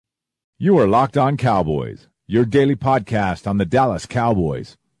You are Locked On Cowboys, your daily podcast on the Dallas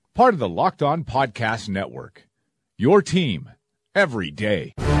Cowboys. Part of the Locked On Podcast Network. Your team every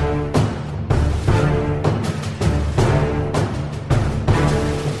day.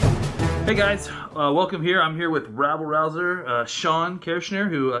 Hey guys, welcome here. I'm here with Rabble Rouser, Sean Kirshner,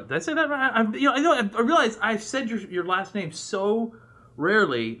 who, did I say that right? I realize I've said your last name so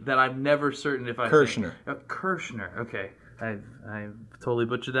rarely that I'm never certain if I Kirshner. Kirshner, okay. I've totally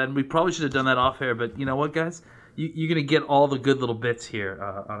butchered that, and we probably should have done that off air, but you know what, guys? You're going to get all the good little bits here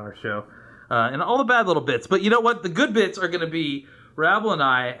on our show, and all the bad little bits. But you know what? The good bits are going to be Rabble and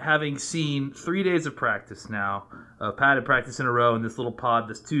I having seen 3 days of practice now, padded practice in a row in this little pod,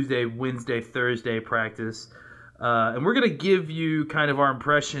 this Tuesday, Wednesday, Thursday practice. And we're going to give you kind of our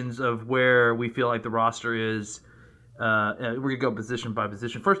impressions of where we feel like the roster is. We're going to go position by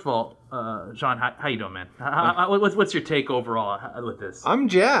position. First of all, Sean, how you doing, man? What's your take overall with this? I'm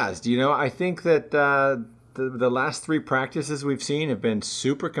jazzed. You know, I think that the last three practices we've seen have been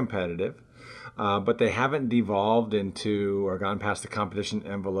super competitive, but they haven't devolved into or gone past the competition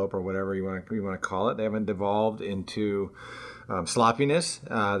envelope or whatever you want to call it. They haven't devolved into sloppiness.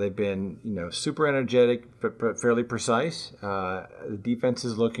 They've been, super energetic, but fairly precise. The defense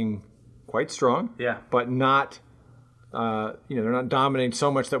is looking quite strong, but not. They're not dominating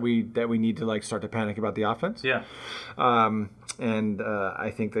so much that we need to start to panic about the offense. Yeah.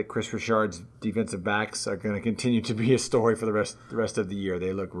 I think that Chris Richard's defensive backs are going to continue to be a story for the rest of the year.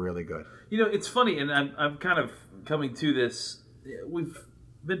 They look really good. It's funny, and I'm kind of coming to this. We've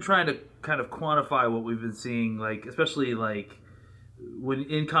been trying to kind of quantify what we've been seeing, especially when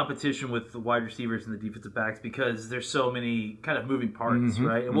in competition with the wide receivers and the defensive backs, because there's so many kind of moving parts,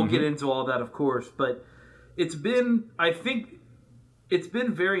 right? And we'll get into all that, of course, but I think it's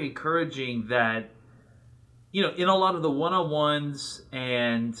been very encouraging that, in a lot of the one-on-ones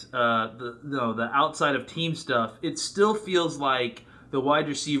and the outside of team stuff, it still feels like the wide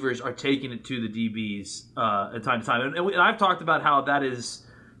receivers are taking it to the DBs at time to time. And I've talked about how that is,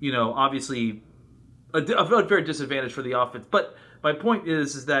 obviously a very disadvantage for the offense. But my point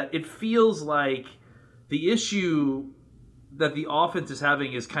is that it feels like the issue that the offense is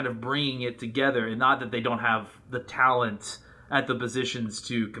having is kind of bringing it together, and not that they don't have the talent at the positions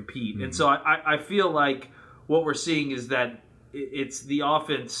to compete. And so I feel like what we're seeing is that it's the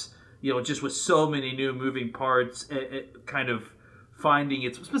offense, just with so many new moving parts, it kind of finding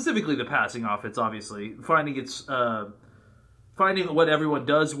its, specifically the passing offense, obviously, finding what everyone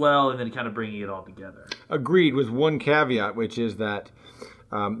does well and then kind of bringing it all together. Agreed, with one caveat, which is that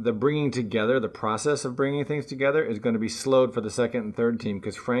the process of bringing things together is going to be slowed for the second and third team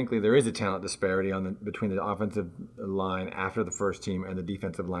because, frankly, there is a talent disparity between the offensive line after the first team and the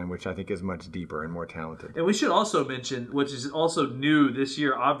defensive line, which I think is much deeper and more talented. And we should also mention, which is also new this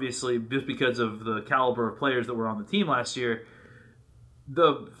year, obviously, just because of the caliber of players that were on the team last year,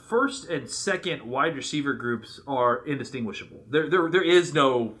 the first and second wide receiver groups are indistinguishable. There is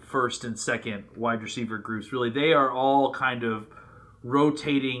no first and second wide receiver groups, really. They are all kind of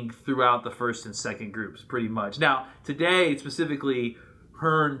rotating throughout the first and second groups, pretty much. Now, today, specifically,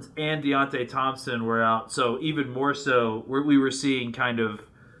 Hearns and Deontay Thompson were out, so even more so, we were seeing kind of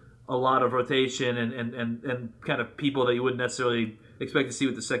a lot of rotation and kind of people that you wouldn't necessarily expect to see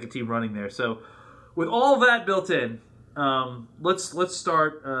with the second team running there. So, with all that built in, let's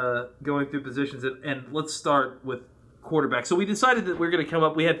start going through positions, and let's start with quarterback. So we decided that we're going to come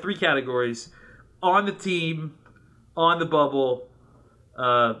up, we had three categories: on the team, on the bubble,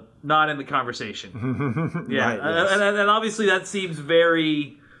 not in the conversation. Yeah, right, yes. and obviously that seems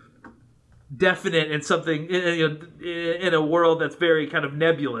very definite in something in a world that's very kind of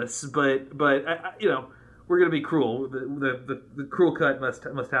nebulous. But we're going to be cruel. The cruel cut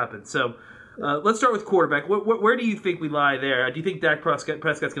must happen. So let's start with quarterback. Where do you think we lie there? Do you think Dak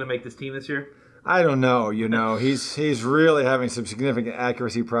Prescott's going to make this team this year? I don't know. He's really having some significant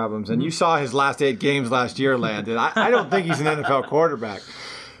accuracy problems, and you saw his last 8 games last year, Landon. I don't think he's an NFL quarterback.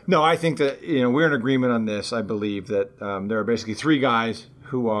 No, I think that we're in agreement on this. I believe that there are basically 3 guys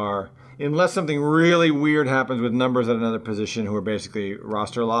who are, unless something really weird happens with numbers at another position, who are basically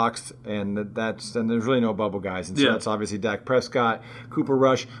roster locks, and there's really no bubble guys. And so that's obviously Dak Prescott, Cooper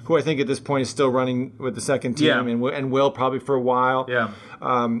Rush, who I think at this point is still running with the second team and will probably for a while. Yeah.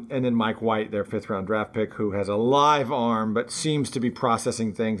 And then Mike White, their 5th-round draft pick, who has a live arm but seems to be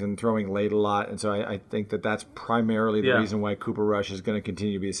processing things and throwing late a lot. And so I think that's primarily the reason why Cooper Rush is going to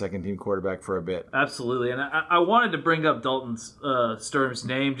continue to be a second-team quarterback for a bit. Absolutely. And I wanted to bring up Dalton Sturm's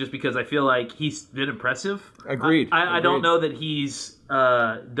name just because I feel like he's been impressive. Agreed. I don't know that he's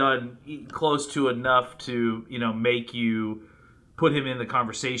done close to enough to make you put him in the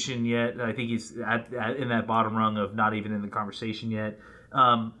conversation yet. I think he's in that bottom rung of not even in the conversation yet.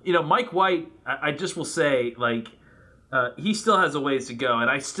 Mike White, I just will say, like, he still has a ways to go,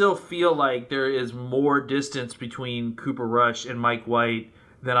 and I still feel like there is more distance between Cooper Rush and Mike White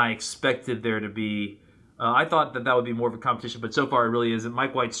than I expected there to be. I thought that would be more of a competition, but so far it really isn't.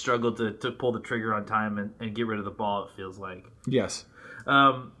 Mike White struggled to pull the trigger on time and get rid of the ball, it feels like. Yes.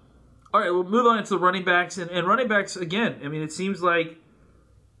 All right, we'll move on to the running backs. And running backs, again, I mean, it seems like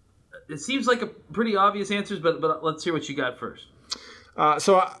a pretty obvious answers, but let's hear what you got first.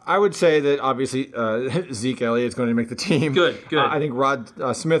 So I would say that obviously Zeke Elliott is going to make the team. Good. I think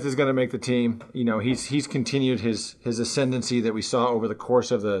Rod Smith is going to make the team. He's continued his ascendancy that we saw over the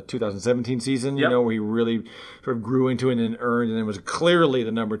course of the 2017 season. Yep. Where he really sort of grew into it and earned, and it was clearly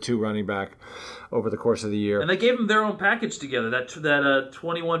the number 2 running back over the course of the year. And they gave him their own package together, that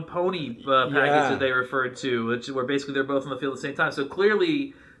 21 pony package that they referred to, where basically they're both on the field at the same time. So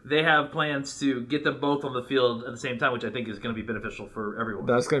clearly they have plans to get them both on the field at the same time, which I think is going to be beneficial for everyone.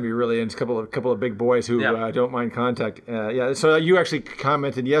 That's going to be really interesting. A couple of big boys who don't mind contact. So you actually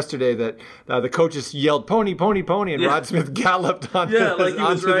commented yesterday that the coaches yelled "pony, pony, pony," and Rod Smith galloped on like he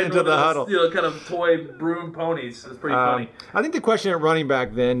was riding into the huddle. Kind of toy broom ponies. It's pretty funny. I think the question at running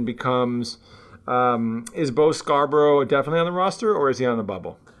back then becomes: is Bo Scarborough definitely on the roster, or is he on the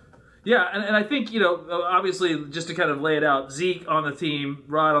bubble? Yeah, and I think, obviously, just to kind of lay it out, Zeke on the team,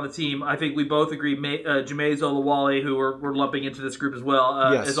 Rod on the team, I think we both agree Jameis Olawale, who we're lumping into this group as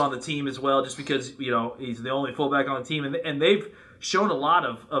well, is on the team as well, just because, he's the only fullback on the team. And they've shown a lot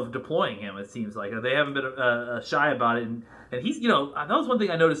of deploying him, it seems like. They haven't been shy about it. And he's, that was one thing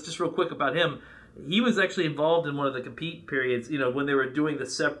I noticed just real quick about him. He was actually involved in one of the compete periods, when they were doing the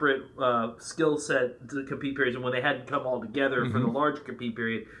separate skill set compete periods and when they hadn't come all together for the large compete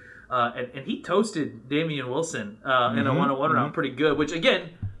period. And he toasted Damian Wilson in a one-on-one round pretty good, which, again,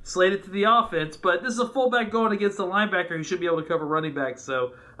 slated to the offense. But this is a fullback going against a linebacker who should be able to cover running back.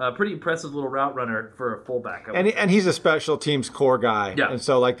 So pretty impressive little route runner for a fullback. And he's a special teams core guy. Yeah. And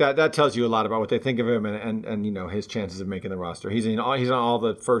so like that tells you a lot about what they think of him and his chances of making the roster. He's on all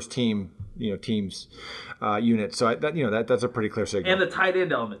the first team teams units. So that's a pretty clear signal. And the tight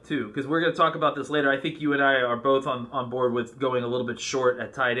end element too, because we're going to talk about this later. I think you and I are both on board with going a little bit short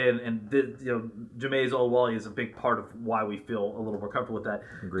at tight end, and Jameis Olawale is a big part of why we feel a little more comfortable with that.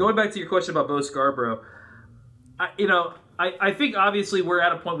 Agreed. Going back to your question about Bo Scarborough, I think obviously we're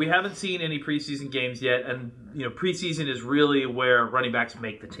at a point we haven't seen any preseason games yet, and preseason is really where running backs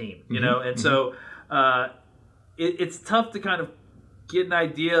make the team. So it's tough to kind of get an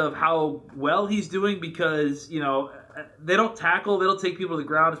idea of how well he's doing because they don't tackle, they don't take people to the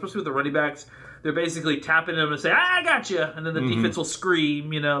ground, especially with the running backs. They're basically tapping them and say, "I got you," and then the defense will scream,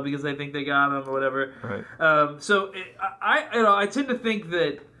 because they think they got him or whatever. Right. So I tend to think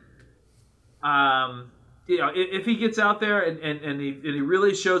that if he gets out there and he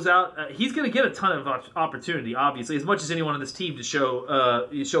really shows out, he's going to get a ton of opportunity, obviously, as much as anyone on this team to show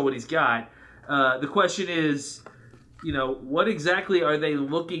what he's got. The question is, what exactly are they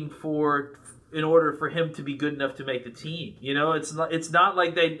looking for in order for him to be good enough to make the team? It's not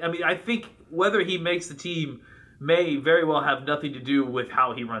like they. I mean, I think whether he makes the team may very well have nothing to do with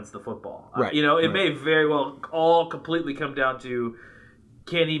how he runs the football. Right. It may very well all completely come down to,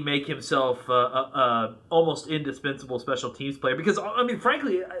 can he make himself almost indispensable special teams player? Because, I mean,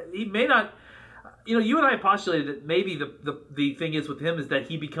 frankly, he may not. You and I postulated that maybe the thing is with him is that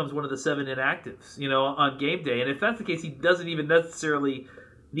he becomes one of the 7 inactives, on game day. And if that's the case, he doesn't even necessarily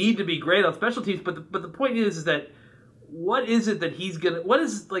need to be great on special teams. But the point is that what is it that he's gonna? What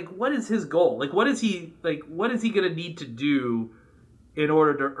is his goal? What is he gonna need to do in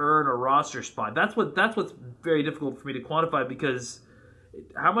order to earn a roster spot? That's what's very difficult for me to quantify, because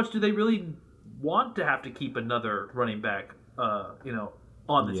how much do they really want to have to keep another running back,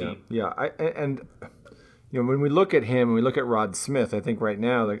 on the team? Yeah, when we look at him and we look at Rod Smith, I think right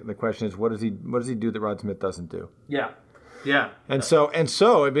now the question is, what does he do that Rod Smith doesn't do? Yeah. And so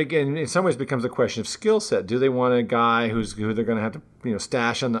it in some ways becomes a question of skill set. Do they want a guy who they're going to have to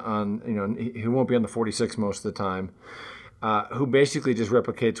stash on who won't be on the 46 most of the time, who basically just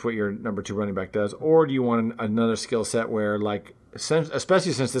replicates what your number 2 running back does, or do you want another skill set where,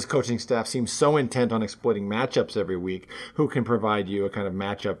 especially since this coaching staff seems so intent on exploiting matchups every week, who can provide you a kind of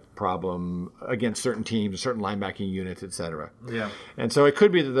matchup problem against certain teams, certain linebacking units, etc. Yeah. And so it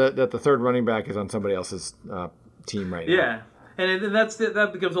could be that the third running back is on somebody else's team right now. Yeah. And that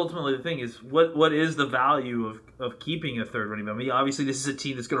becomes ultimately the thing is what is the value of keeping a third running back? I mean, obviously this is a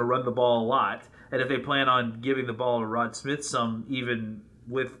team that's going to run the ball a lot, and if they plan on giving the ball to Rod Smith some, even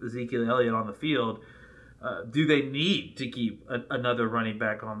with Ezekiel Elliott on the field, do they need to keep another running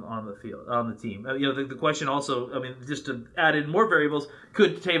back on the field, on the team? The question also, I mean, just to add in more variables,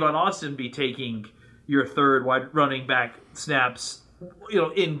 could Tavon Austin be taking your third wide running back snaps,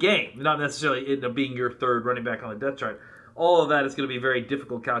 in game, not necessarily being your third running back on the depth chart? All of that is going to be very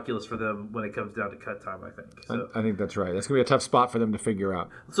difficult calculus for them when it comes down to cut time, I think. So. I think that's right. That's going to be a tough spot for them to figure out.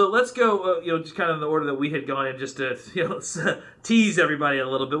 So let's go, just kind of in the order that we had gone in, just to tease everybody a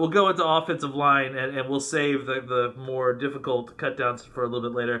little bit. We'll go into offensive line, and we'll save the more difficult cut downs for a little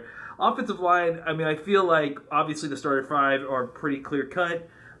bit later. Offensive line, I mean, I feel like obviously the starting five are pretty clear cut.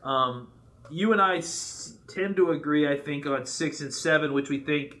 You and I tend to agree, I think, on 6 and 7, which we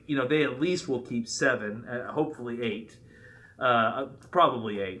think, they at least will keep 7, hopefully 8.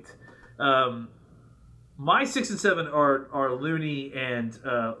 Probably 8. My 6 and 7 are Looney and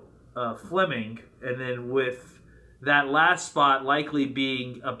Fleming, and then with that last spot likely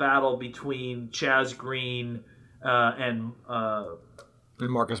being a battle between Chaz Green and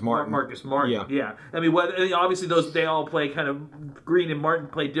Marcus Martin. Marcus Martin, yeah. I mean, obviously they all play kind of, Green and Martin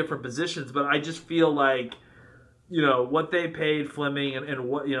play different positions, but I just feel like, what they paid Fleming and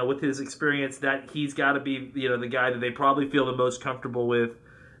what, with his experience, that he's got to be, the guy that they probably feel the most comfortable with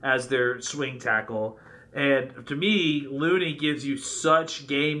as their swing tackle. And to me, Looney gives you such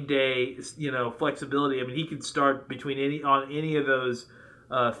game day, flexibility. I mean, he can start on any of those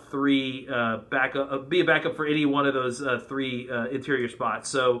three backup, be a backup for any one of those three interior spots.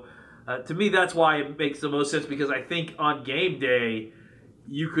 So to me, that's why it makes the most sense, because I think on game day,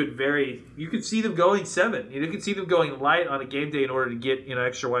 you could see them going 7. You could see them going light on a game day in order to get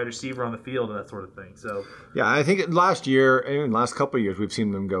extra wide receiver on the field and that sort of thing. So yeah, I think last year, and last couple of years, we've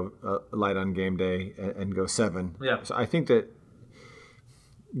seen them go light on game day and go 7. Yeah. So I think that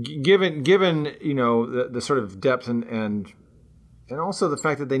given the sort of depth and also the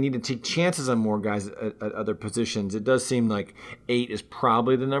fact that they need to take chances on more guys at other positions, it does seem like 8 is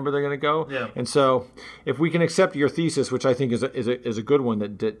probably the number they're going to go. Yeah. And so, if we can accept your thesis, which I think is a good one,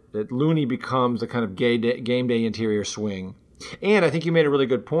 that Looney becomes a kind of game day interior swing, and I think you made a really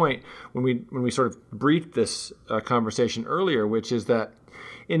good point when we sort of briefed this conversation earlier, which is that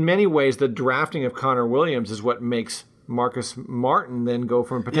in many ways the drafting of Connor Williams is what makes Marcus Martin then go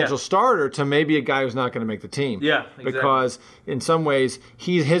from a potential starter to maybe a guy who's not going to make the team. Yeah, exactly. Because in some ways,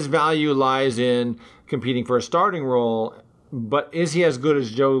 his value lies in competing for a starting role, but is he as good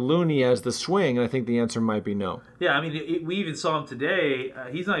as Joe Looney as the swing? And I think the answer might be no. Yeah, I mean, we even saw him today.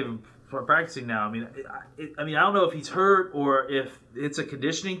 He's not even practicing now. I mean, I don't know if he's hurt or if it's a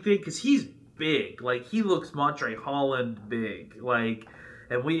conditioning thing, because he's big. Like, he looks Montre Holland big. Like,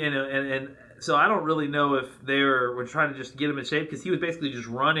 and so I don't really know if we're trying to just get him in shape, because he was basically just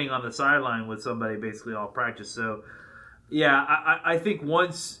running on the sideline with somebody basically all practice. So, yeah, I think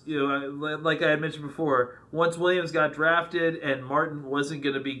once, like I had mentioned before, once Williams got drafted and Martin wasn't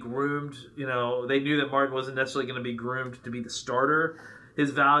going to be groomed, they knew that Martin wasn't necessarily going to be groomed to be the starter.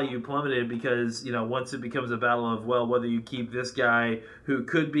 His value plummeted because, once it becomes a battle of, well, whether you keep this guy who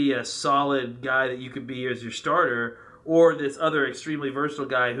could be a solid guy that you could be as your starter, or this other extremely versatile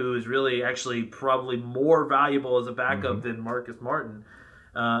guy who is really actually probably more valuable as a backup than Marcus Martin,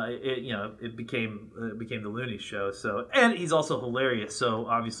 it became the Looney show. So, and he's also hilarious. So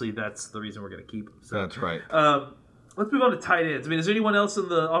obviously that's the reason we're going to keep him. So, that's right. Let's move on to tight ends. I mean, is there anyone else in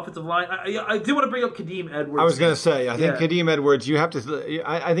the offensive line? I do want to bring up Kadeem Edwards. I was going to say, I think Kadeem Edwards.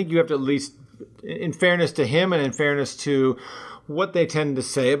 I think you have to at least, in fairness to him and in fairness to what they tend to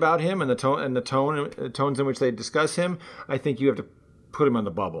say about him and the tones in which they discuss him, I think you have to put him on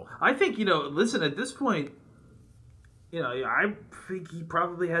the bubble. I think, listen, at this point, I think he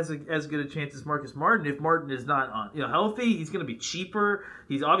probably has as good a chance as Marcus Martin. If Martin is not on, healthy, he's going to be cheaper.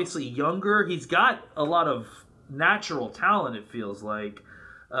 He's obviously younger. He's got a lot of natural talent, it feels like.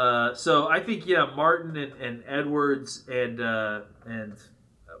 So I think, Martin and Edwards and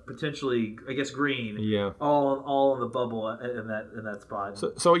potentially, I guess, Green, all in the bubble in that spot.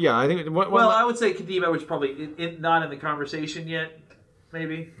 So yeah, I think. I would say Kadeem Edwards probably not in the conversation yet.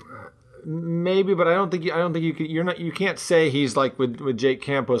 Maybe, but I don't think you can't say he's like with Jake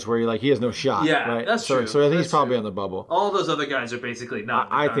Campos, where he has no shot. Yeah, right? That's true. So I think he's probably on the bubble. All those other guys are basically not.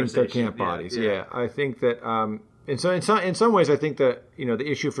 I think they're camp bodies. Yeah. I think that. And so in some ways, I think that the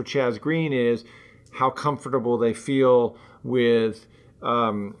issue for Chaz Green is how comfortable they feel with.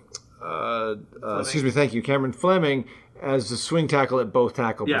 Excuse me, thank you, Cameron Fleming as a swing tackle at both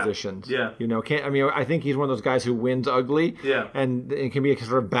tackle positions. Yeah. I think he's one of those guys who wins ugly. Yeah. And it can be a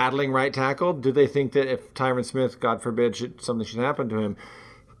sort of battling right tackle. Do they think that if Tyron Smith, God forbid, something should happen to him,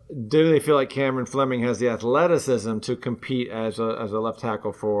 do they feel like Cameron Fleming has the athleticism to compete as a left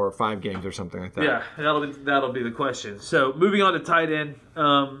tackle for 5 games or something like that? Yeah, that'll be the question. So moving on to tight end,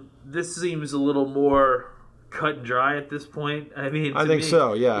 this seems a little more cut and dry at this point. I mean, I think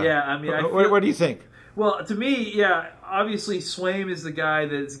so. Yeah. Yeah. I mean, what do you think? Well, to me, yeah, obviously Swaim is the guy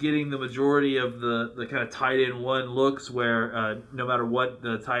that's getting the majority of the kind of tight end one looks where no matter what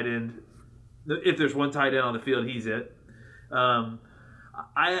the tight end, if there's one tight end on the field, he's it.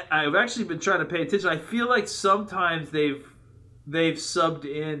 I've actually been trying to pay attention. I feel like sometimes they've subbed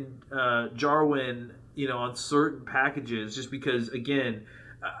in Jarwin, on certain packages just because, again,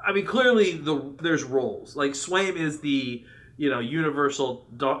 I mean, clearly there's roles. Like Swaim is the universal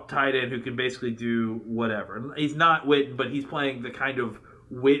tight end who can basically do whatever. He's not Witten, but he's playing the kind of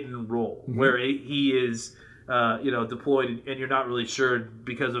Witten role where he is, deployed, and you're not really sure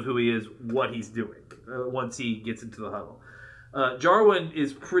because of who he is what he's doing once he gets into the huddle. Jarwin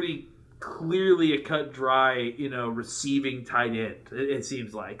is pretty clearly a cut dry, receiving tight end. It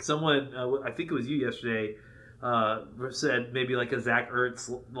seems like someone, I think it was you yesterday, said maybe like a Zach Ertz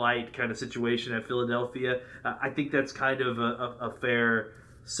light kind of situation at Philadelphia. I think that's kind of a fair,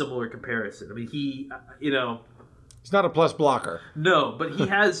 similar comparison. I mean, he's not a plus blocker. No, but he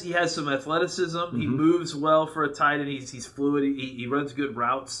has some athleticism. He moves well for a tight end. He's fluid. He runs good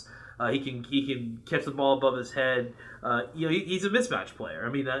routes. He can catch the ball above his head. He's a mismatch player.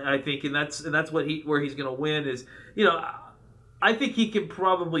 I mean, I think, and that's where he's going to win is, I think he can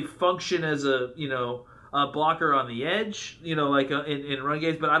probably function as a blocker on the edge, like in run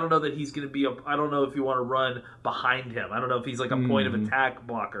games. But I don't know that he's going to be I don't know if you want to run behind him. I don't know if he's like a point of attack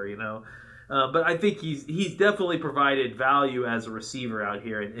blocker, But I think he's definitely provided value as a receiver out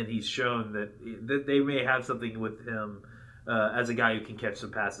here, and he's shown that they may have something with him as a guy who can catch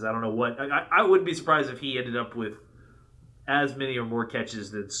some passes. I don't know what. I wouldn't be surprised if he ended up with as many or more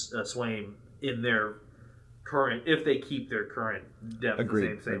catches than Swaim in their current, if they keep their current depth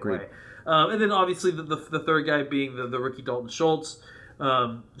the same way. And then obviously the third guy being the rookie Dalton Schultz.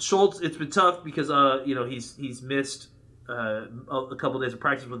 Schultz, it's been tough because he's missed a couple of days of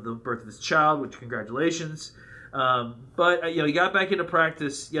practice with the birth of his child, which congratulations. But he got back into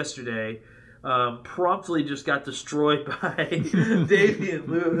practice yesterday. Promptly just got destroyed by Davian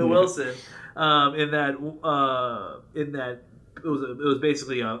Wilson in that it was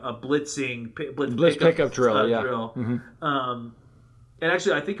basically a blitz pickup drill. Drill. Mm-hmm. And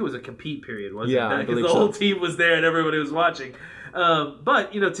actually, I think it was a compete period, wasn't it? Because the whole team was there and everybody was watching.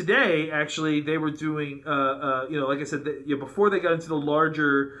 But today actually they were doing like I said, before they got into the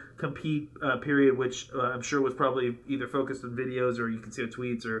larger compete period, which I'm sure was probably either focused on videos or you can see the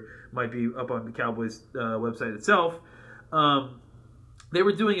tweets or might be up on the Cowboys website itself. They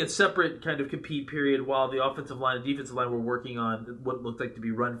were doing a separate kind of compete period while the offensive line and defensive line were working on what looked like to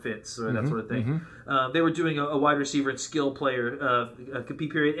be run fits or that sort of thing. They were doing a wide receiver and skill player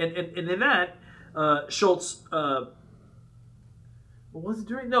compete period, and in that Schultz. Was it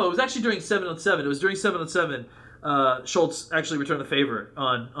during? No, it was actually during 7-on-7. It was during 7-on-7. Schultz actually returned the favor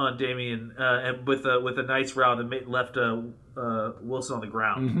on Damian and with a nice route and left Wilson on the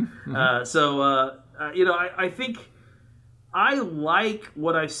ground. I think I like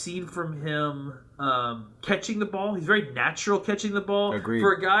what I've seen from him catching the ball. He's very natural catching the ball. Agreed.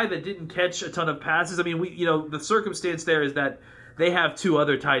 For a guy that didn't catch a ton of passes. I mean, the circumstance there is that they have 2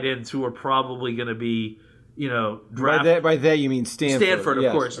 other tight ends who are probably going to be. By that you mean Stanford. Stanford,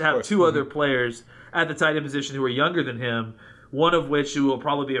 of course. Have 2 other players at the tight end position who are younger than him, one of which who will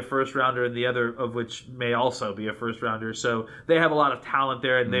probably be a first rounder and the other of which may also be a first rounder. So they have a lot of talent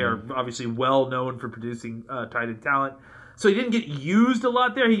there, and they are obviously well known for producing tight end talent. So he didn't get used a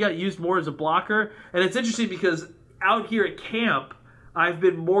lot there. He got used more as a blocker. And it's interesting because out here at camp, I've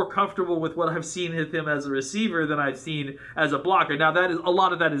been more comfortable with what I've seen with him as a receiver than I've seen as a blocker. Now, a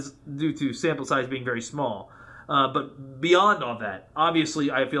lot of that is due to sample size being very small. But beyond all that,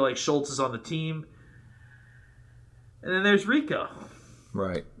 obviously, I feel like Schultz is on the team. And then there's Rico.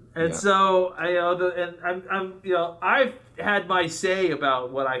 Right. And so, I've had my say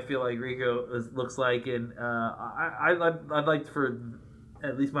about what I feel like Rico looks like, and I'd like for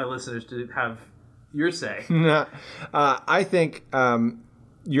at least my listeners to have your say. I think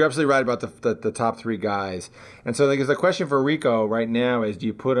you're absolutely right about the top 3 guys. And so the question for Rico right now is, do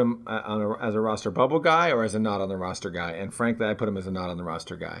you put him as a roster bubble guy or as a not on the roster guy? And frankly, I put him as a not on the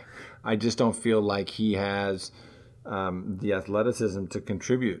roster guy. I just don't feel like he has the athleticism to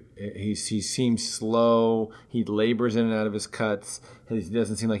contribute. He seems slow. He labors in and out of his cuts. He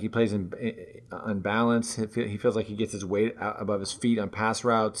doesn't seem like he plays unbalanced. He feels like he gets his weight out above his feet on pass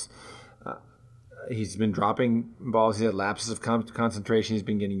routes. He's been dropping balls. He had lapses of concentration. He's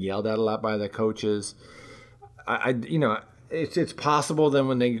been getting yelled at a lot by the coaches. It's possible then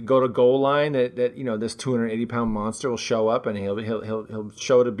when they go to goal line that this 280-pound monster will show up and he'll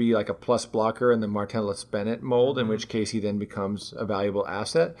show to be like a plus blocker in the Martellus Bennett mold, in which case he then becomes a valuable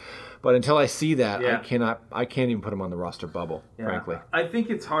asset. But until I see that, I can't even put him on the roster bubble, frankly. I think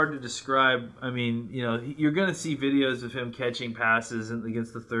it's hard to describe. I mean, you're going to see videos of him catching passes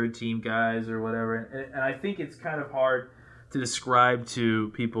against the third team guys or whatever, and I think it's kind of hard to describe to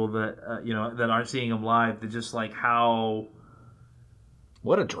people that that aren't seeing him live, to just like how.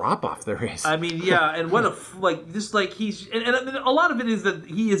 What a drop off there is. I mean, yeah, and what he's and a lot of it is that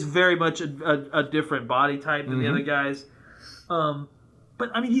he is very much a different body type than the other guys. But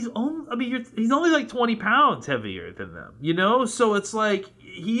I mean, he's only like 20 pounds heavier than them, So it's like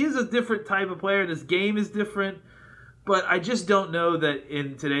he is a different type of player, and his game is different. But I just don't know that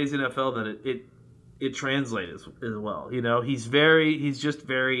in today's NFL that it translates as well. He's just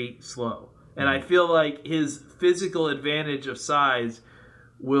very slow, and I feel like his physical advantage of size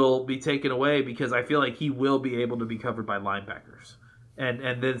will be taken away because I feel like he will be able to be covered by linebackers,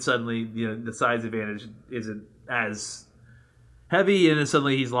 and then suddenly the size advantage isn't as heavy, and then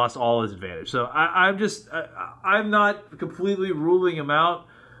suddenly he's lost all his advantage. So I'm not completely ruling him out,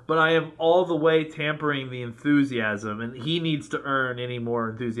 but I am all the way tampering the enthusiasm, and he needs to earn any more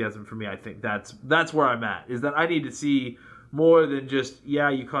enthusiasm from me. I think that's where I'm at, is that I need to see more than just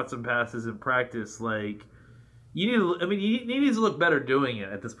you caught some passes in practice. Like he needs to look better doing it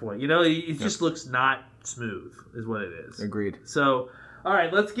at this point. It just looks not smooth, is what it is. Agreed. So, all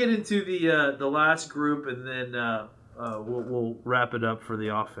right, let's get into the last group, and then we'll wrap it up for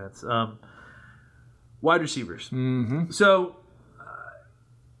the offense. Wide receivers. Mm-hmm. So,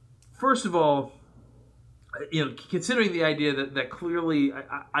 first of all, considering the idea that clearly,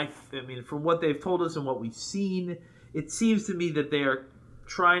 I mean, from what they've told us and what we've seen, it seems to me that they are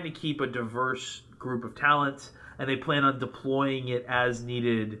trying to keep a diverse group of talent, and they plan on deploying it as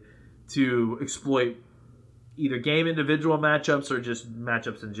needed to exploit either game individual matchups or just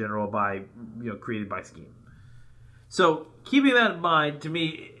matchups in general by created by scheme. So keeping that in mind, to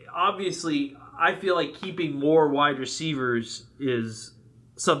me, obviously, I feel like keeping more wide receivers is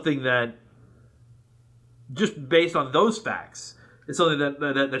something that, just based on those facts, is something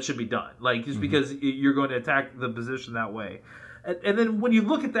that should be done. Like, just because you're going to attack the position that way. And then when you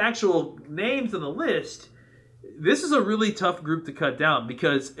look at the actual names on the list, this is a really tough group to cut down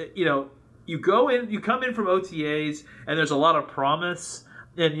because, you come in from OTAs and there's a lot of promise,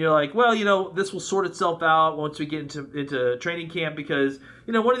 and you're like, well, this will sort itself out once we get into training camp because,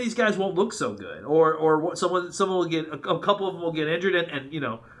 one of these guys won't look so good, or someone will get a couple of them will get injured, and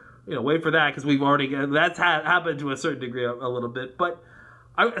wait for that because we've already that's happened to a certain degree a little bit. But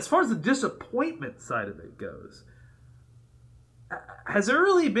as far as the disappointment side of it goes, has there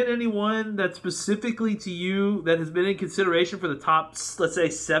really been anyone that specifically to you that has been in consideration for the top, let's say,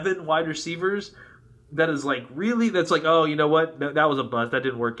 7 wide receivers that is like really, that's like, oh, you know what, that was a bust, that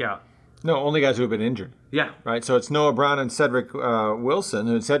didn't work out? No, only guys who have been injured. Yeah. Right. So it's Noah Brown and Cedric Wilson.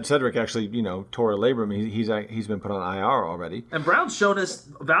 Who Cedric actually, tore a labrum. He's been put on IR already. And Brown's shown us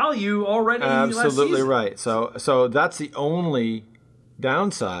value already. Absolutely right. So that's the only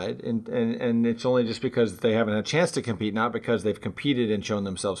downside, and it's only just because they haven't had a chance to compete, not because they've competed and shown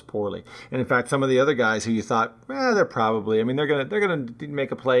themselves poorly. And in fact, some of the other guys who you thought, they're probably, they're gonna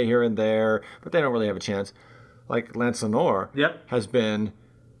make a play here and there, but they don't really have a chance. Like Lance Lenoir has been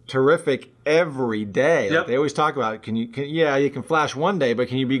terrific every day. Like they always talk about, you can flash one day, but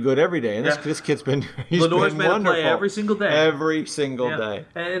can you be good every day? And this kid's been Lenoir's been wonderful. Play every single day. Every single day.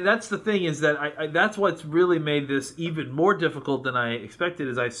 And that's the thing, is that I that's what's really made this even more difficult than I expected,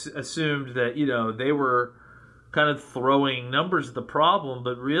 is I assumed that, they were kind of throwing numbers at the problem,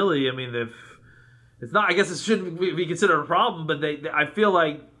 but really, it's not, I guess it shouldn't be considered a problem, but I feel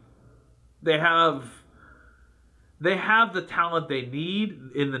like they have the talent they need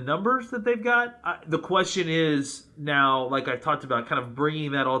in the numbers that they've got. The question is now, like I talked about, kind of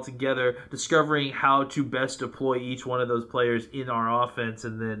bringing that all together, discovering how to best deploy each one of those players in our offense,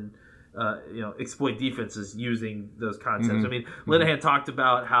 and then exploit defenses using those concepts. Linehan talked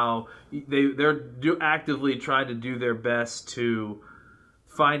about how they're actively trying to do their best to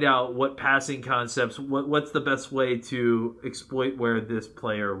find out what passing concepts, what's the best way to exploit where this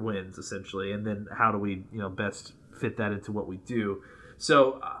player wins, essentially, and then how do we best fit that into what we do.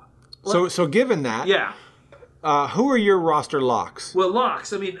 So given that, who are your roster locks? Well,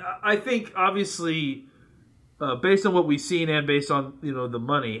 locks. I think obviously, based on what we've seen and based on the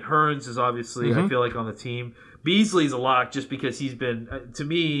money, Hearns is obviously I feel like on the team. Beasley's a lock just because he's been, to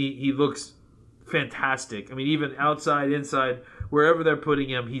me, he looks fantastic. I mean, even outside, inside, wherever they're putting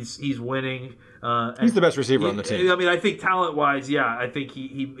him, he's winning. He's the best receiver on the team. I mean, I think talent-wise, I think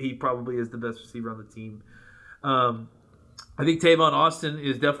he probably is the best receiver on the team. I think Tavon Austin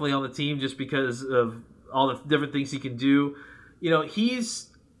is definitely on the team just because of all the different things he can do. He's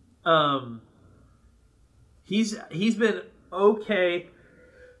been okay.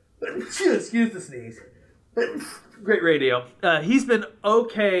 Excuse the sneeze. Great radio. He's been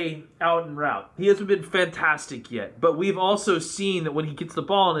okay out and route. He hasn't been fantastic yet, but we've also seen that when he gets the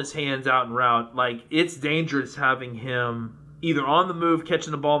ball in his hands out and route, like, it's dangerous having him either on the move,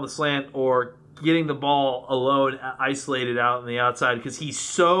 catching the ball in the slant, or getting the ball alone, isolated out on the outside, because he's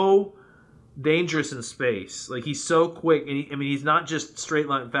so dangerous in space. Like, he's so quick, and he's not just straight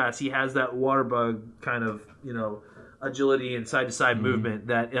line fast. He has that water bug kind of, agility and side to side movement.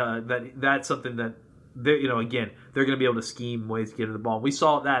 That's something that they're going to be able to scheme ways to get to the ball. We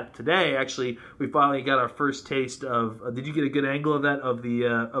saw that today. Actually, we finally got our first taste of. Did you get a good angle of that of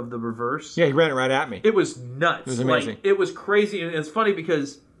the reverse? Yeah, he ran it right at me. It was nuts. It was amazing. Like, it was crazy, and it's funny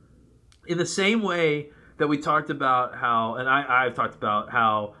because in the same way that we talked about how, and I've talked about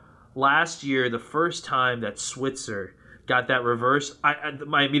how last year, the first time that Switzer got that reverse,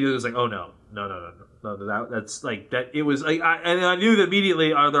 my immediately was like, oh no, that's like that. It was like, I knew that immediately.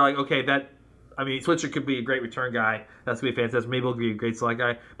 They're like, okay, Switzer could be a great return guy. That's going to be fantastic. Maybe he'll be a great slot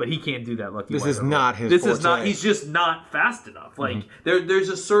guy, but he can't do that. This is not his forte. He's just not fast enough. Like, there's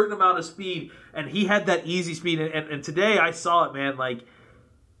a certain amount of speed, and he had that easy speed. And today I saw it, man. Like,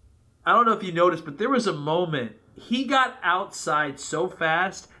 I don't know if you noticed, but there was a moment he got outside so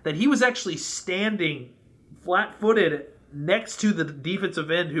fast that he was actually standing flat-footed next to the defensive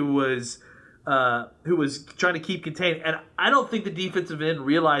end who was trying to keep contained. And I don't think the defensive end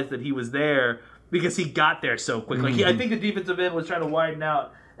realized that he was there because he got there so quick. Like, I think the defensive end was trying to widen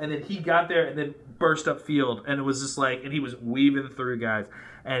out, and then he got there and then burst up field, and it was just like, and he was weaving through guys.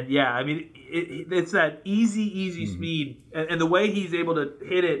 And yeah, I mean, it's that easy speed, and the way he's able to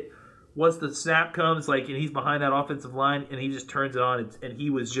hit it once the snap comes, like, and he's behind that offensive line, and he just turns it on, and he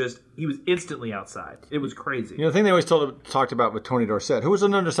was instantly outside. It was crazy. The thing they always talked about with Tony Dorsett, who was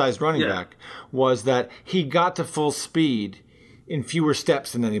an undersized running back, was that he got to full speed in fewer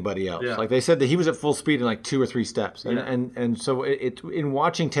steps than anybody else. Yeah. Like, they said that he was at full speed in like 2 or 3 steps. And so in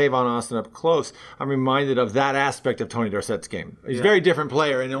watching Tavon Austin up close, I'm reminded of that aspect of Tony Dorsett's game. He's a very different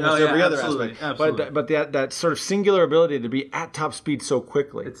player in almost every other aspect. Absolutely. But that sort of singular ability to be at top speed so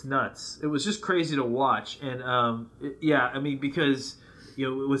quickly. It's nuts. It was just crazy to watch. And because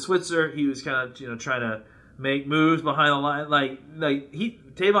with Switzer, he was kind of trying to make moves behind the line. Like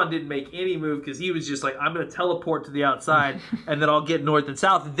Tavon didn't make any move because he was just like, I'm going to teleport to the outside and then I'll get north and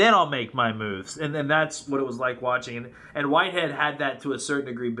south and then I'll make my moves. And then that's what it was like watching. And Whitehead had that to a certain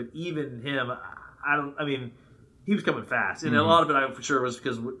degree, but even him, he was coming fast. And a lot of it, I for sure, was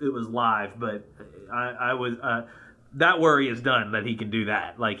because it was live. But I was that worry is done that he can do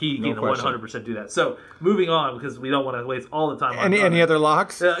that. Like, he can 100% do that. So moving on, because we don't want to waste all the time on any other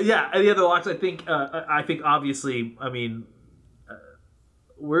locks? Any other locks? I think obviously,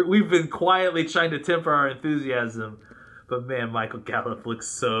 we've been quietly trying to temper our enthusiasm, but man, Michael Gallup looks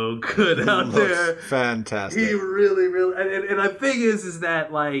so good out there. Fantastic. He really, and the thing is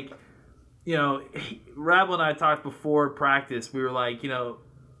that, like, Rabble and I talked before practice. We were like,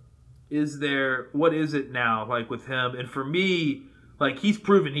 what is it now, like, with him? And for me, like, he's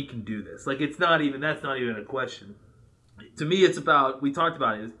proven he can do this. Like, that's not even a question. To me, it's about, we talked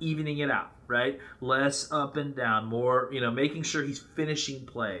about it, is evening it out, right? Less up and down, more, making sure he's finishing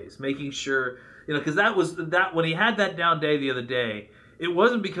plays, making sure, because when he had that down day the other day, it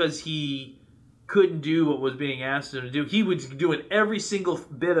wasn't because he couldn't do what was being asked him to do. He was doing every single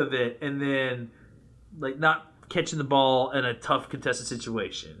bit of it, and then, like, not catching the ball in a tough contested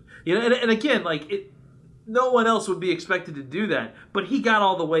situation. And again, like, no one else would be expected to do that, but he got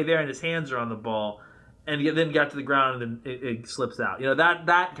all the way there and his hands are on the ball, and then got to the ground and then it slips out.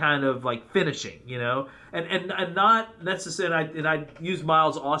 That kind of, like, finishing, and not necessarily. And I use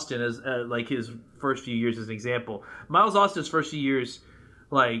Miles Austin as like his first few years as an example. Miles Austin's first few years,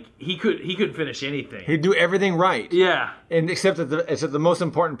 like, he couldn't finish anything. He'd do everything right. Yeah. And except the most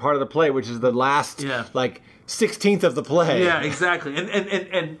important part of the play, which is the last 16th of the play. Yeah, exactly.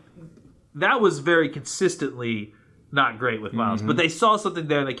 And that was very consistently not great with Miles. But they saw something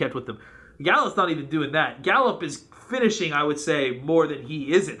there and they kept with him. Gallup's not even doing that. Gallup is finishing, I would say, more than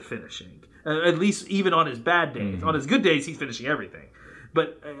he isn't finishing. At least even on his bad days. On his good days, he's finishing everything.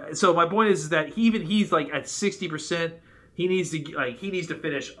 But so my point is that he's like at 60%. He needs to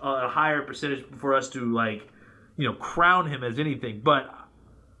finish a higher percentage for us to, like, crown him as anything. But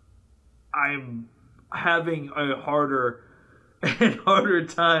I'm having a harder and harder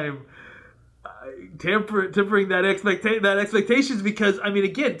time tempering that expectations, because I mean,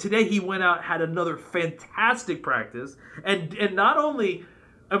 again, today he went out, had another fantastic practice, and not only,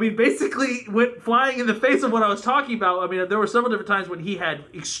 I mean, basically went flying in the face of what I was talking about. I mean, there were several different times when he had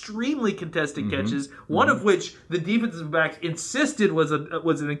extremely contested catches, one of which the defensive backs insisted was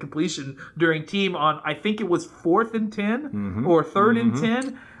an incompletion during team on, I think it was 4th and 10 or 3rd and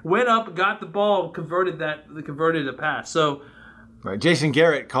 10. Went up, got the ball, converted a pass. So. Right. Jason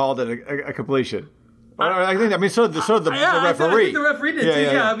Garrett called it a completion. I think. So did the referee. I think the referee did too.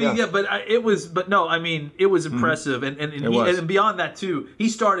 Yeah. But it was impressive, and beyond that too. He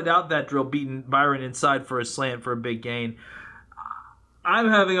started out that drill beating Byron inside for a slant for a big gain. I'm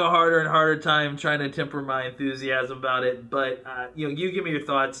having a harder and harder time trying to temper my enthusiasm about it. But you give me your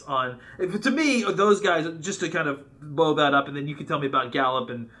thoughts on. To me, those guys, just to kind of blow that up, and then you can tell me about Gallup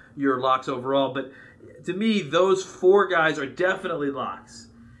and your locks overall. But to me, those 4 guys are definitely locks.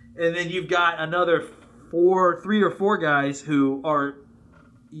 And then you've got another 3 or 4 guys who are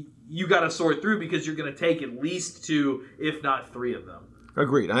you got to sort through, because you're going to take at least 2, if not 3 of them.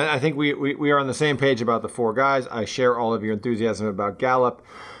 Agreed. I think we are on the same page about the 4 guys. I share all of your enthusiasm about Gallup.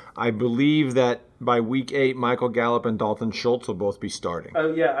 I believe that by week 8, Michael Gallup and Dalton Schultz will both be starting.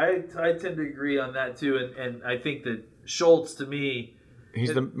 Oh, yeah, I tend to agree on that too. And I think that Schultz, to me,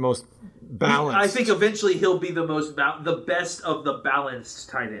 he's the most balanced. I think eventually he'll be the best of the balanced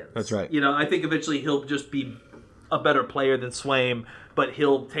tight ends. That's right. I think eventually he'll just be a better player than Swaim, but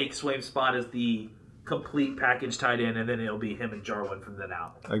he'll take Swaim's spot as the complete package tight end, and then it'll be him and Jarwin from then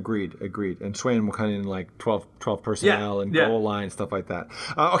out. Agreed. And Swaim will kind of in like 12 personnel and goal line, stuff like that.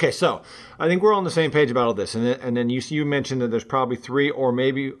 Okay, so I think we're all on the same page about all this. And then you mentioned that there's probably 3 or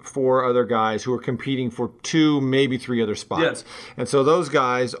maybe 4 other guys who are competing for 2, maybe 3 other spots. Yes. And so those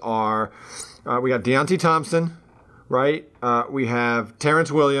guys are, we got Deontay Thompson, right? We have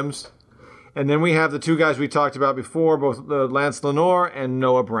Terrence Williams. And then we have the 2 guys we talked about before, both Lance Lenoir and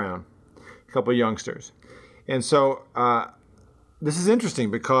Noah Brown. A couple of youngsters, and so this is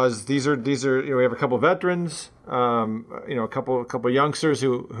interesting because these are we have a couple of veterans, a couple of youngsters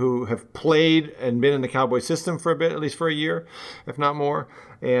who have played and been in the Cowboy system for a bit, at least for a year, if not more,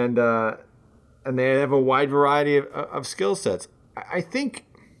 and they have a wide variety of skill sets. I think.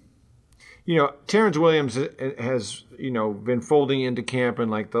 Terrence Williams has, been folding into camp, and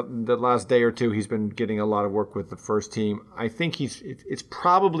like the last day or 2, he's been getting a lot of work with the first team. I think it's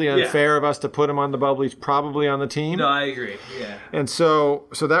probably unfair of us to put him on the bubble. He's probably on the team. No, I agree. Yeah. And so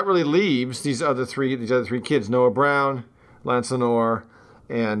that really leaves these other three kids: Noah Brown, Lance Lenoir,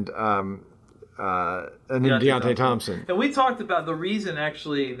 and then Deontay Thompson. And we talked about the reason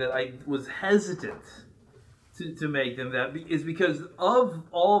actually that I was hesitant to make them that is because of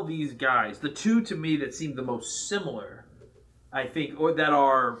all these guys, the 2 to me that seem the most similar, I think, or that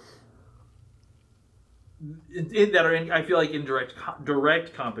are I feel like in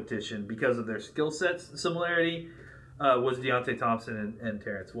direct competition because of their skill sets similarity, was Deontay Thompson and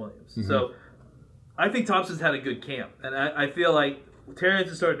Terrence Williams. Mm-hmm. So I think Thompson's had a good camp, and I feel like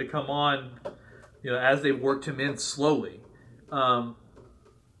Terrence is starting to come on, as they worked him in slowly.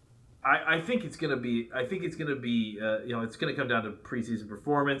 I think it's gonna be. It's gonna come down to preseason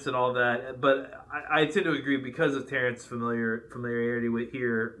performance and all that. But I tend to agree because of Terrence's familiarity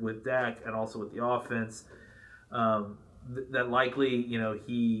with Dak and also with the offense. That likely he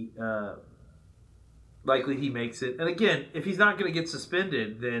makes it. And again, if he's not going to get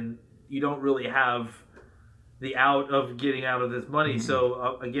suspended, then you don't really have the out of getting out of this money. Mm-hmm.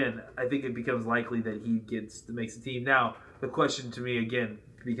 So again, I think it becomes likely that he makes the team. Now the question to me again,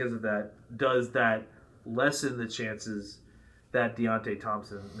 because of that, does that lessen the chances that Deontay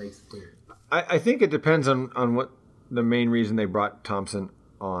Thompson makes the team? I think it depends on what the main reason they brought Thompson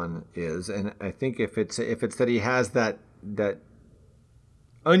on is, and I think if it's that he has that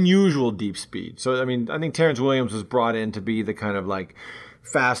unusual deep speed. So I think Terrence Williams was brought in to be the kind of like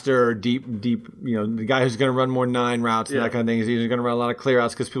faster, deep, the guy who's going to run more 9 routes and that kind of thing. He's going to run a lot of clear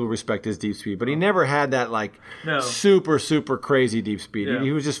outs because people respect his deep speed. But he never had that super, super crazy deep speed. Yeah.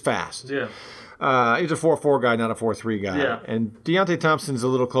 He was just fast. Yeah. He's a 4.4 guy, not a 4.3 guy. Yeah. And Deontay Thompson's a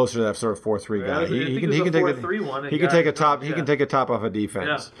little closer to that sort of 4.3 guy. He can take a top off a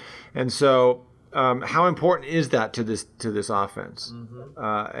defense. Yeah. And so how important is that to this offense?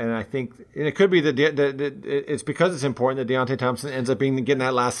 Mm-hmm. And I think it could be that it's because it's important that Deontay Thompson ends up getting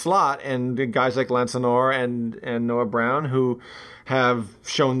that last slot, and guys like Lance Lenoir and Noah Brown, who have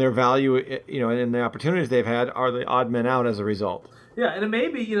shown their value, in the opportunities they've had, are the odd men out as a result. Yeah, and it may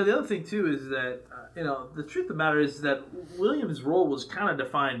be, the other thing too is that the truth of the matter is that Williams' role was kind of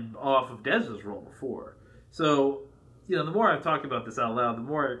defined off of Dez's role before. So, the more I've talked about this out loud, the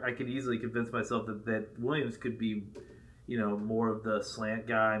more I could easily convince myself that Williams could be, more of the slant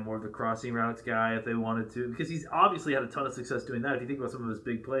guy, more of the crossing routes guy if they wanted to, because he's obviously had a ton of success doing that. If you think about some of his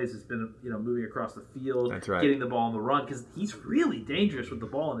big plays, it's been, moving across the field, That's right. getting the ball on the run, because he's really dangerous with the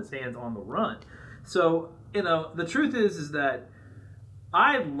ball in his hands on the run. So, the truth is that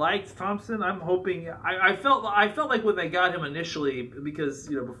I liked Thompson. I'm hoping. I felt like when they got him initially, because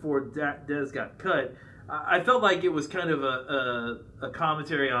before Dez got cut, I felt like it was kind of a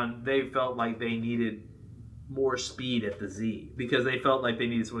commentary on they felt like they needed more speed at the Z because they felt like they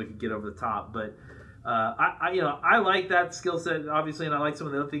needed someone who could get over the top. But I like that skill set obviously, and I like some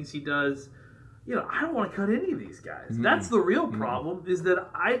of the other things he does. I don't want to cut any of these guys. Mm-hmm. That's the real problem. Is that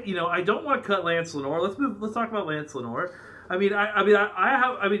I don't want to cut Lance Lenoir. Let's talk about Lance Lenoir.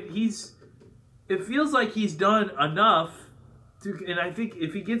 It feels like he's done enough and I think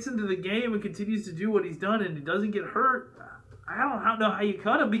if he gets into the game and continues to do what he's done and he doesn't get hurt, I don't know how you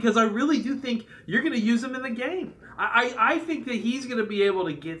cut him, because I really do think you're going to use him in the game. I think that he's going to be able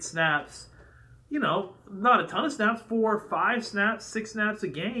to get snaps, not a ton of snaps, 4, 5 snaps, 6 snaps a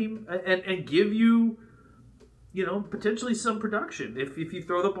game, and give you, potentially some production if you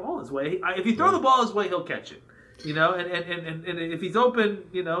throw the ball his way. If you throw the ball his way, he'll catch it. And if he's open,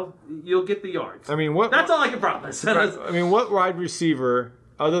 you'll get the yards. That's all I can promise. What wide receiver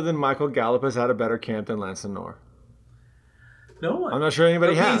other than Michael Gallup has had a better camp than Lance Lenoir? No one. I'm not sure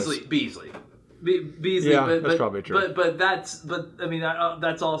anybody has. Beasley. Yeah, that's probably true. But that's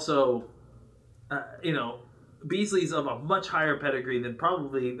also, Beasley's of a much higher pedigree than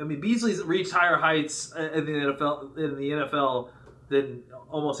probably. Beasley's reached higher heights in the NFL than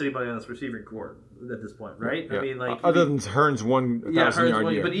almost anybody on this receiving corps at this point, right? Yeah. Other than Hearns 1,000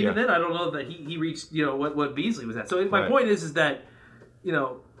 yard year. But even then, I don't know that he reached what Beasley was at. So my point is that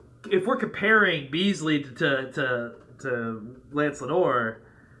if we're comparing Beasley to Lance Lenoir,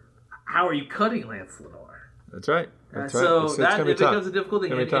 how are you cutting Lance Lenoir? That's right. So it becomes a difficult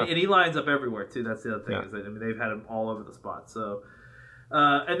thing, and he lines up everywhere too. That's the other thing is that they've had him all over the spot. So,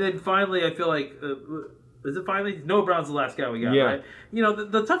 and then finally, I feel like. Is it finally? Noah Brown's the last guy we got, right?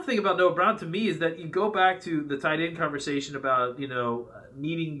 The tough thing about Noah Brown to me is that you go back to the tight end conversation about,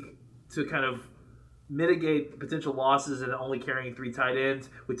 needing to kind of mitigate potential losses and only carrying 3 tight ends.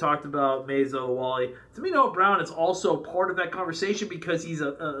 We talked about Mazo, Wally. To me, Noah Brown is also part of that conversation because he's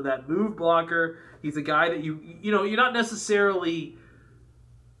that move blocker. He's a guy that you're not necessarily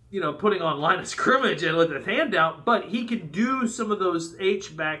putting on line of scrimmage and with his hand out, but he can do some of those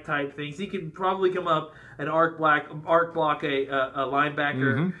H-back type things. He can probably come up and arc block a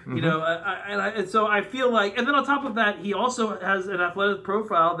linebacker, and so I feel like, and then on top of that, he also has an athletic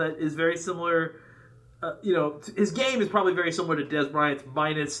profile that is very similar. His game is probably very similar to Dez Bryant's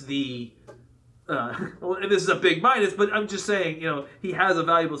minus the. And this is a big minus, but I'm just saying, he has a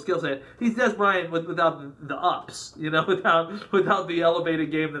valuable skill set. He's Dez Bryant without the ups, without the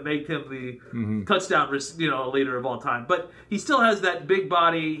elevated game that made him the touchdown, leader of all time. But he still has that big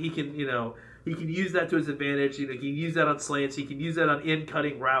body. He can, he can use that to his advantage. He can use that on slants. He can use that on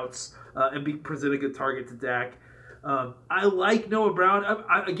in-cutting routes and present a good target to Dak. I like Noah Brown.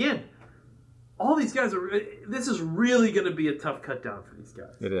 Again, all these guys this is really going to be a tough cut down for these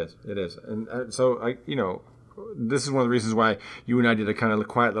guys. It is. And so, this is one of the reasons why you and I did a kind of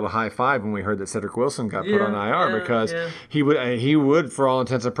quiet little high five when we heard that Cedric Wilson got put on IR, because he would, for all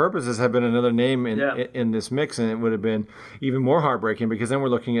intents and purposes, have been another name in this mix, and it would have been even more heartbreaking, because then we're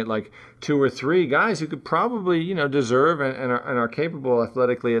looking at like 2 or 3 guys who could probably, deserve and are capable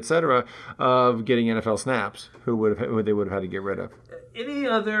athletically, etc., of getting NFL snaps, who they would have had to get rid of. Any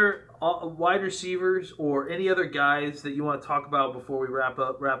other wide receivers or any other guys that you want to talk about before we wrap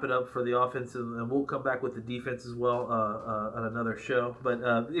it up for the offense, and we'll come back with the defense as well on another show. But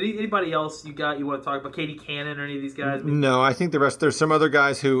anybody else you want to talk about? Katie Cannon or any of these guys? No, I think the rest. There's some other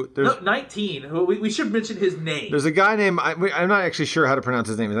guys who. 19. Who we should mention his name. There's a guy named I'm not actually sure how to pronounce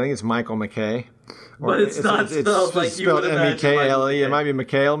his name. I think it's Michael McKay. But it's not spelled like you would imagine. M-E-K-L-E. It might be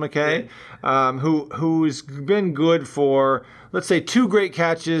Mikhail McKay, who's been good for, let's say, 2 great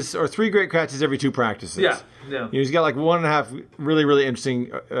catches or 3 great catches every 2 practices. Yeah. He's got like 1.5 really, really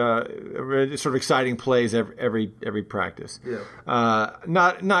interesting, sort of exciting plays every practice. Yeah.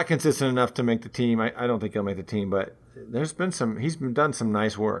 Not consistent enough to make the team. I don't think he'll make the team, but he's done some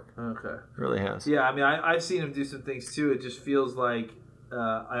nice work. Okay. Really has. Yeah, I've seen him do some things too. It just feels like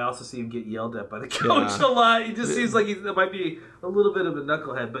I also see him get yelled at by the coach a lot. He just seems like he might be a little bit of a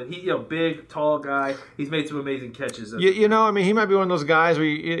knucklehead, but he, big, tall guy. He's made some amazing catches. He might be one of those guys where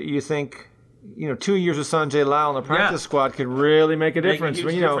you think, 2 years with Sanjay Lal in the practice squad could really make a difference.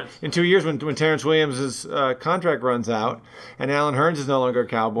 huge difference. In 2 years when Terrence Williams' contract runs out and Alan Hearns is no longer a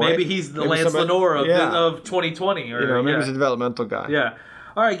Cowboy. Maybe he's the Lance Lenore of 2020. Or, maybe he's a developmental guy. Yeah.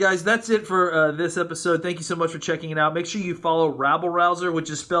 All right, guys, that's it for this episode. Thank you so much for checking it out. Make sure you follow Rabble Rouser, which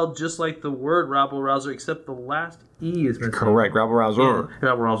is spelled just like the word Rabble Rouser, except the last E is missing. Correct, Rabble Rouser. Yeah,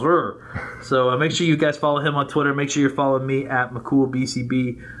 Rabble Rouser. So make sure you guys follow him on Twitter. Make sure you're following me at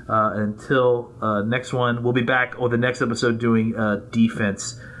McCoolBCB. Until next one, we'll be back on the next episode doing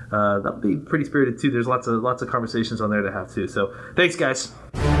defense. That'll be pretty spirited too. There's lots of conversations on there to have too. So thanks, guys.